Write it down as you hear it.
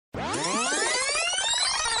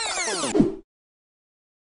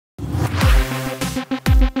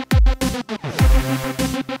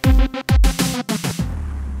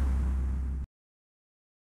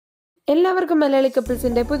എല്ലാവർക്കും മലയാളി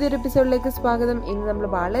കപ്പിൾസിന്റെ പുതിയൊരു എപ്പിസോഡിലേക്ക് സ്വാഗതം. ഇന്ന് നമ്മൾ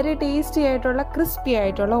വളരെ ടേസ്റ്റി ആയിട്ടുള്ള ക്രിസ്പി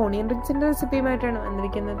ആയിട്ടുള്ള ഓണിയൻ റിങ്സിന്റെ റെസിപ്പിയുമായിട്ടാണ്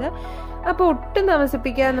വന്നിരിക്കുന്നത്. അപ്പോൾ ഒട്ടും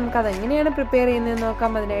താമസിപ്പിക്കാതെ നമുക്ക് അതെങ്ങനെയാണ് പ്രിപ്പയർ ചെയ്യുന്നതെന്ന്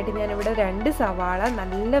നോക്കാം. അതിനായിട്ട് ഞാനിവിടെ 2 സവാള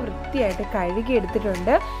നല്ല വൃത്തിയായിട്ട് കഴുകി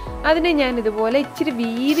എടുത്തിട്ടുണ്ട്. അതിനെ ഞാൻ ഇതുപോലെ ഇച്ചിരി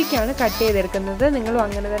വീതിക്കാണ് കട്ട് ചെയ്തെടുക്കുന്നത്. നിങ്ങളും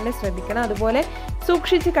അങ്ങനെ തന്നെ ശ്രദ്ധിക്കണം. അതുപോലെ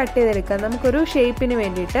സൂക്ഷിച്ച് കട്ട് ചെയ്തെടുക്കാം നമുക്കൊരു ഷേപ്പിന്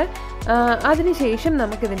വേണ്ടിയിട്ട്. അതിനുശേഷം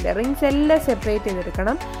നമുക്കിതിൻ്റെ റിങ്സ് എല്ലാം സെപ്പറേറ്റ്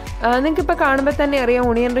ചെയ്തെടുക്കണം. നിങ്ങൾക്കിപ്പോൾ കാണുമ്പോൾ തന്നെ അറിയാം,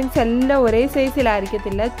 ഓണിയൻ റിങ്സ് എല്ലാം ഒരേ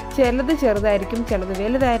സൈസിലായിരിക്കത്തില്ല. ചിലത് ചെറുതായിരിക്കും, ചിലത്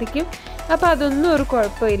വലുതായിരിക്കും. അപ്പോൾ അതൊന്നും ഒരു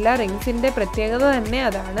കുഴപ്പമില്ല. റിങ്സിൻ്റെ പ്രത്യേകത തന്നെ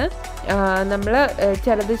അതാണ്. നമ്മൾ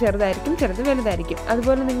ചിലത് ചെറുതായിരിക്കും, ചിലത് വലുതായിരിക്കും.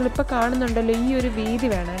 അതുപോലെ നിങ്ങളിപ്പോൾ കാണുന്നുണ്ടല്ലോ, ഈ ഒരു വീതി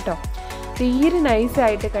വേണം കേട്ടോ. തീരെ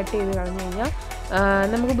നൈസായിട്ട് കട്ട് ചെയ്ത് കളഞ്ഞു കഴിഞ്ഞാൽ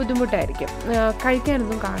നമുക്ക് ബുദ്ധിമുട്ടായിരിക്കും,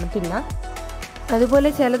 കഴിക്കാനൊന്നും കാണത്തില്ല. അതുപോലെ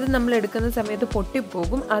ചിലത് നമ്മൾ എടുക്കുന്ന സമയത്ത്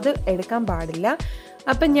പൊട്ടിപ്പോകും, അത് എടുക്കാൻ പാടില്ല.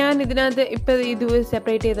 അപ്പം ഞാൻ ഇതിനകത്ത് ഇപ്പം ഇത്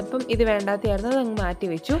സെപ്പറേറ്റ് ചെയ്തപ്പം ഇത് വേണ്ടാത്തയായിരുന്നു, അതങ്ങ് മാറ്റി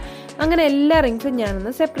വെച്ചു. അങ്ങനെ എല്ലാ റിങ്സും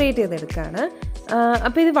ഞാനൊന്ന് സെപ്പറേറ്റ് ചെയ്തെടുക്കുകയാണ്.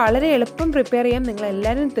 അപ്പോൾ ഇത് വളരെ എളുപ്പം പ്രിപ്പയർ ചെയ്യാം.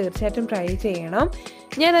 നിങ്ങളെല്ലാവരും തീർച്ചയായിട്ടും ട്രൈ ചെയ്യണം.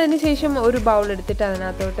 ഞാൻ അതിന് ശേഷം ഒരു ബൗൾ എടുത്തിട്ട്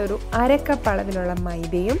അതിനകത്തോട്ട് ഒരു 1/2 കപ്പ് അളവിലുള്ള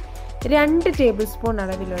മൈദയും 2 ടേബിൾ സ്പൂൺ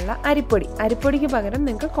അളവിലുള്ള അരിപ്പൊടിക്ക് പകരം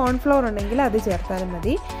നിങ്ങൾക്ക് കോൺഫ്ലോർ ഉണ്ടെങ്കിൽ അത് ചേർത്താലും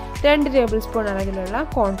മതി. 2 ടേബിൾ സ്പൂൺ അളവിലുള്ള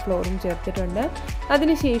കോൺഫ്ലോറും ചേർത്തിട്ടുണ്ട്.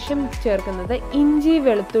 അതിനുശേഷം ചേർക്കുന്നത് ഇഞ്ചി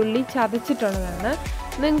വെളുത്തുള്ളി ചതച്ചിട്ടുള്ളതാണ്.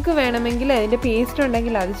 നിങ്ങൾക്ക് വേണമെങ്കിൽ അതിൻ്റെ പേസ്റ്റ്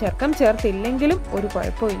ഉണ്ടെങ്കിൽ അത് ചേർക്കാം, ചേർത്തില്ലെങ്കിലും ഒരു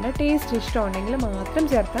കുഴപ്പമില്ല. ടേസ്റ്റ് ഇഷ്ടമുണ്ടെങ്കിൽ മാത്രം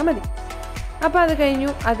ചേർത്താൽ മതി. അപ്പോൾ അത് കഴിഞ്ഞു.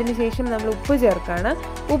 അതിനുശേഷം നമ്മൾ ഉപ്പ് ചേർക്കുകയാണ്.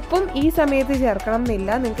 ഉപ്പും ഈ സമയത്ത് ചേർക്കണം എന്നില്ല.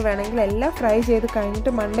 നിങ്ങൾക്ക് വേണമെങ്കിൽ എല്ലാം ഫ്രൈ ചെയ്ത്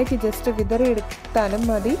കഴിഞ്ഞിട്ട് മണ്ടയ്ക്ക് ജസ്റ്റ് വിതറി എടുത്താലും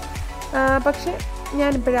മതി. പക്ഷേ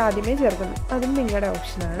ഞാനിപ്പോഴും ആദ്യമേ ചേർക്കുന്നു, അതും നിങ്ങളുടെ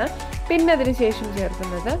ഓപ്ഷനാണ്. പിന്നെ അതിന് ശേഷം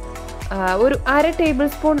ചേർക്കുന്നത് ഒരു 1/2 ടേബിൾ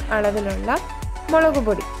സ്പൂൺ അളവിലുള്ള മുളക്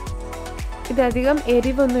പൊടി. ഇതധികം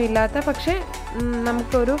എരിവൊന്നും ഇല്ലാത്ത, പക്ഷേ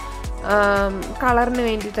നമുക്കൊരു കളറിന്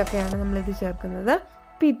വേണ്ടിയിട്ടൊക്കെയാണ് നമ്മളിത് ചേർക്കുന്നത്.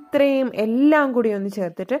 അപ്പം ഇത്രയും എല്ലാം കൂടി ഒന്ന്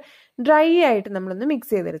ചേർത്തിട്ട് ഡ്രൈ ആയിട്ട് നമ്മളൊന്ന്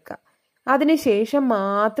മിക്സ് ചെയ്തെടുക്കുക. അതിനുശേഷം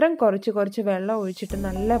മാത്രം കുറച്ച് വെള്ളം ഒഴിച്ചിട്ട്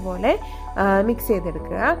നല്ലപോലെ മിക്സ്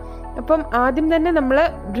ചെയ്തെടുക്കുക. അപ്പം ആദ്യം തന്നെ നമ്മൾ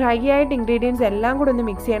ഡ്രൈ ആയിട്ട് ഇൻഗ്രീഡിയൻസ് എല്ലാം കൂടെ ഒന്ന്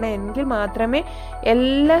മിക്സ് ചെയ്യണം. എങ്കിൽ മാത്രമേ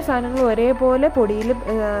എല്ലാ സാധനങ്ങളും ഒരേപോലെ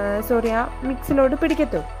മിക്സിലോട്ട്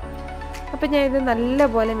പിടിക്കത്തുള്ളൂ. അപ്പം ഞാൻ ഇത്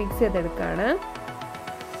നല്ലപോലെ മിക്സ് ചെയ്തെടുക്കുകയാണ്.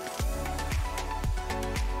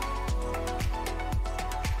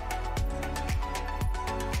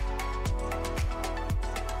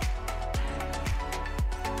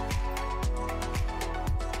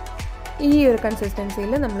 ഈ ഒരു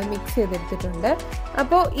കൺസിസ്റ്റൻസിയിൽ നമ്മൾ മിക്സ് ചെയ്തെടുത്തിട്ടുണ്ട്.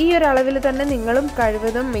 അപ്പോൾ ഈ ഒരു അളവിൽ തന്നെ നിങ്ങളും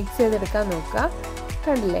കഴിവതും മിക്സ് ചെയ്തെടുക്കാൻ നോക്കുക.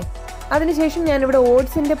 കണ്ടില്ലേ? അതിനുശേഷം ഞാനിവിടെ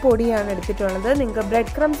ഓട്സിൻ്റെ പൊടിയാണ് എടുത്തിട്ടുള്ളത്. നിങ്ങൾക്ക്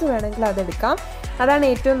ബ്രെഡ് ക്രംസ് വേണമെങ്കിൽ അതെടുക്കാം, അതാണ്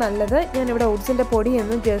ഏറ്റവും നല്ലത്. ഞാനിവിടെ ഓട്സിൻ്റെ പൊടി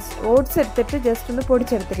ഓട്സ് എടുത്തിട്ട് ജസ്റ്റ് ഒന്ന്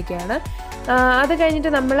പൊടിച്ചെടുത്തിരിക്കുകയാണ്. അത്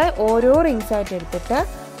കഴിഞ്ഞിട്ട് നമ്മൾ ഓരോ റിങ്സായിട്ട് എടുത്തിട്ട്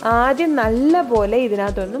ആദ്യം നല്ലപോലെ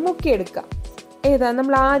ഇതിനകത്തൊന്ന് മുക്കിയെടുക്കുക.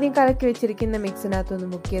 നമ്മൾ ആദ്യം കലക്കി വെച്ചിരിക്കുന്ന മിക്സിനകത്തൊന്ന്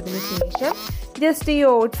മുക്കിയതിന് ശേഷം ജസ്റ്റ് ഈ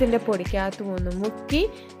ഓട്സിൻ്റെ പൊടിക്കകത്തും ഒന്ന് മുക്കി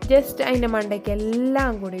ജസ്റ്റ് അതിൻ്റെ മണ്ടയ്ക്ക്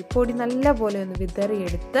എല്ലാം കൂടി പൊടി നല്ലപോലെ ഒന്ന്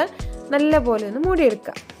വിതറിയെടുത്ത് നല്ലപോലെ ഒന്ന്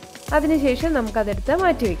മൂടിയെടുക്കുക. അതിനുശേഷം നമുക്കതെടുത്ത്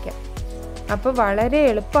മാറ്റി വയ്ക്കാം. അപ്പോൾ വളരെ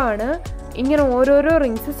എളുപ്പമാണ് ഇങ്ങനെ ഓരോരോ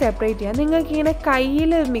റിങ്സ് സെപ്പറേറ്റ് ചെയ്യാം. നിങ്ങൾക്കിങ്ങനെ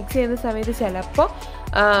കയ്യിൽ മിക്സ് ചെയ്യുന്ന സമയത്ത് ചിലപ്പോൾ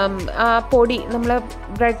ആ പൊടി നമ്മൾ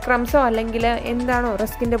ബ്രെഡ് ക്രംസോ അല്ലെങ്കിൽ എന്താണോ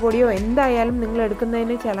റസ്കിൻ്റെ പൊടിയോ എന്തായാലും നിങ്ങൾ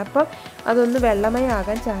എടുക്കുന്നതിന് ചിലപ്പോൾ അതൊന്ന്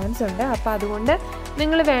വെള്ളമയമാകാൻ ചാൻസ് ഉണ്ട്. അപ്പോൾ അതുകൊണ്ട്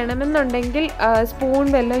നിങ്ങൾ വേണമെന്നുണ്ടെങ്കിൽ സ്പൂൺ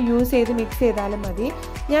വല്ലതും യൂസ് ചെയ്ത് മിക്സ് ചെയ്താലും മതി.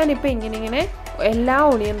 ഞാനിപ്പോൾ ഇങ്ങനെ എല്ലാ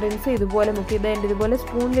ഓണിയൻ റിങ്സും ഇതുപോലെ മുക്കി ഇതുപോലെ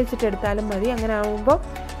സ്പൂൺ വെച്ചിട്ട് എടുത്താലും മതി. അങ്ങനെ ആകുമ്പോൾ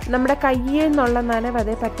നമ്മുടെ കയ്യിൽ നിന്നുള്ള നനവ്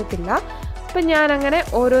അതേ പറ്റത്തില്ല. അപ്പം ഞാനങ്ങനെ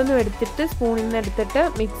ഓരോന്നും എടുത്തിട്ട് സ്പൂണിൽ നിന്ന് എടുത്തിട്ട്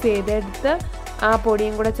മിക്സ് ചെയ്തെടുത്ത് ആ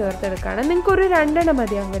പൊടിയും കൂടെ ചേർത്തെടുക്കുകയാണ്. നിങ്ങൾക്കൊരു 2 എണ്ണം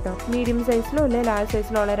മതിയാകും കേട്ടോ. മീഡിയം സൈസിലോ അല്ലെങ്കിൽ ലാർജ്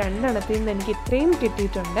സൈസിലോ ഉള്ള 2 എണ്ണത്തിൽ നിന്ന് എനിക്ക് ഇത്രയും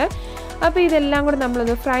കിട്ടിയിട്ടുണ്ട്. അപ്പോൾ ഇതെല്ലാം കൂടെ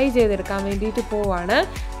നമ്മളൊന്ന് ഫ്രൈ ചെയ്തെടുക്കാൻ വേണ്ടിയിട്ട് പോവാണ്.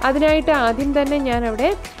 അതിനായിട്ട് ആദ്യം തന്നെ ഞാനവിടെ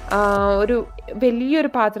ഒരു വലിയൊരു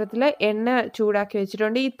പാത്രത്തിൽ എണ്ണ ചൂടാക്കി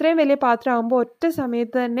വെച്ചിട്ടുണ്ട്. ഇത്രയും വലിയ പാത്രം ആകുമ്പോൾ ഒറ്റ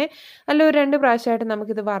സമയത്ത് തന്നെ അല്ല ഒരു 2 പ്രാവശ്യമായിട്ട്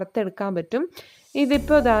നമുക്കിത് വറുത്തെടുക്കാൻ പറ്റും.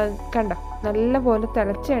 ഇതിപ്പോൾ കണ്ടോ, നല്ലപോലെ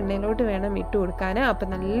തിളച്ച എണ്ണയിലോട്ട് വേണം ഇട്ട് കൊടുക്കാൻ. അപ്പം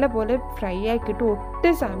നല്ലപോലെ ഫ്രൈ ആയി കിട്ടും,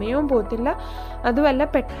 ഒട്ടും സമയവും പോകത്തില്ല. അതുമല്ല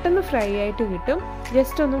പെട്ടെന്ന് ഫ്രൈ ആയിട്ട് കിട്ടും.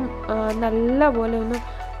 ജസ്റ്റ് ഒന്ന് നല്ലപോലെ ഒന്ന്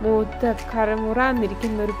മൂത്ത്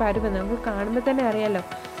കറമുറാന്നിരിക്കുന്ന ഒരു പരുവ് നമുക്ക് കാണുമ്പോൾ തന്നെ അറിയാമല്ലോ.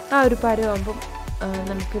 ആ ഒരു പരുവാകുമ്പം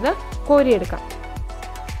നമുക്കിത് കോരിയെടുക്കാം.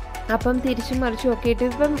 അപ്പം തിരിച്ചും മറിച്ചും ഒക്കെ ഇട്ട്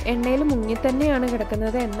ഇപ്പം എണ്ണയിൽ മുങ്ങി തന്നെയാണ്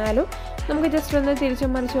കിടക്കുന്നത്. എന്നാലും നമുക്ക് ജസ്റ്റ് ഒന്ന്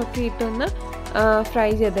തിരിച്ചും മറിച്ചും ഒക്കെ ഇട്ടൊന്ന് ഫ്രൈ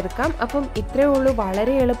ചെയ്തെടുക്കാം. അപ്പം ഇത്രയേ ഉള്ളൂ,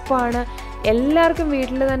 വളരെ എളുപ്പമാണ്, എല്ലാവർക്കും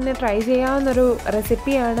വീട്ടിൽ തന്നെ ട്രൈ ചെയ്യാവുന്നൊരു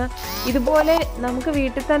റെസിപ്പിയാണ്. ഇതുപോലെ നമുക്ക്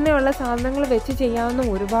വീട്ടിൽ തന്നെയുള്ള സാധനങ്ങൾ വെച്ച് ചെയ്യാവുന്ന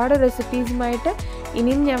ഒരുപാട് റെസിപ്പീസുമായിട്ട്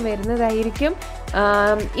ഇനിയും ഞാൻ വരുന്നതായിരിക്കും.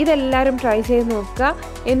 ഇതെല്ലാവരും ട്രൈ ചെയ്ത് നോക്കുക.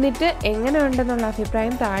 എന്നിട്ട് എങ്ങനെ ഉണ്ടെന്നുള്ള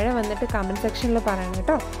അഭിപ്രായം താഴെ വന്നിട്ട് കമൻറ്റ് സെക്ഷനിൽ പറയണം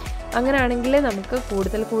കേട്ടോ. അങ്ങനെയാണെങ്കിൽ നമുക്ക്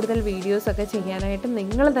കൂടുതൽ വീഡിയോസൊക്കെ ചെയ്യാനായിട്ട്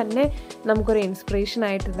നിങ്ങൾ തന്നെ നമുക്കൊരു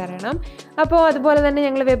ഇൻസ്പിറേഷനായിട്ട് തരണം. അപ്പോൾ അതുപോലെ തന്നെ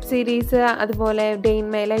ഞങ്ങൾ വെബ് സീരീസ്, അതുപോലെ day in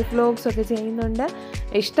my life vlogs ഒക്കെ ചെയ്യുന്നുണ്ട്.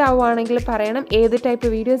 ഇഷ്ടമാവുകയാണെങ്കിൽ പറയണം ഏത് ടൈപ്പ്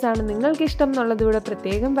വീഡിയോസാണ് നിങ്ങൾക്ക് ഇഷ്ടം എന്നുള്ളത് ഇവിടെ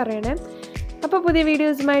പ്രത്യേകം പറയണേ. അപ്പോൾ പുതിയ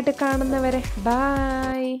വീഡിയോസുമായിട്ട് കാണുന്നവരെ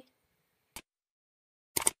ബൈ.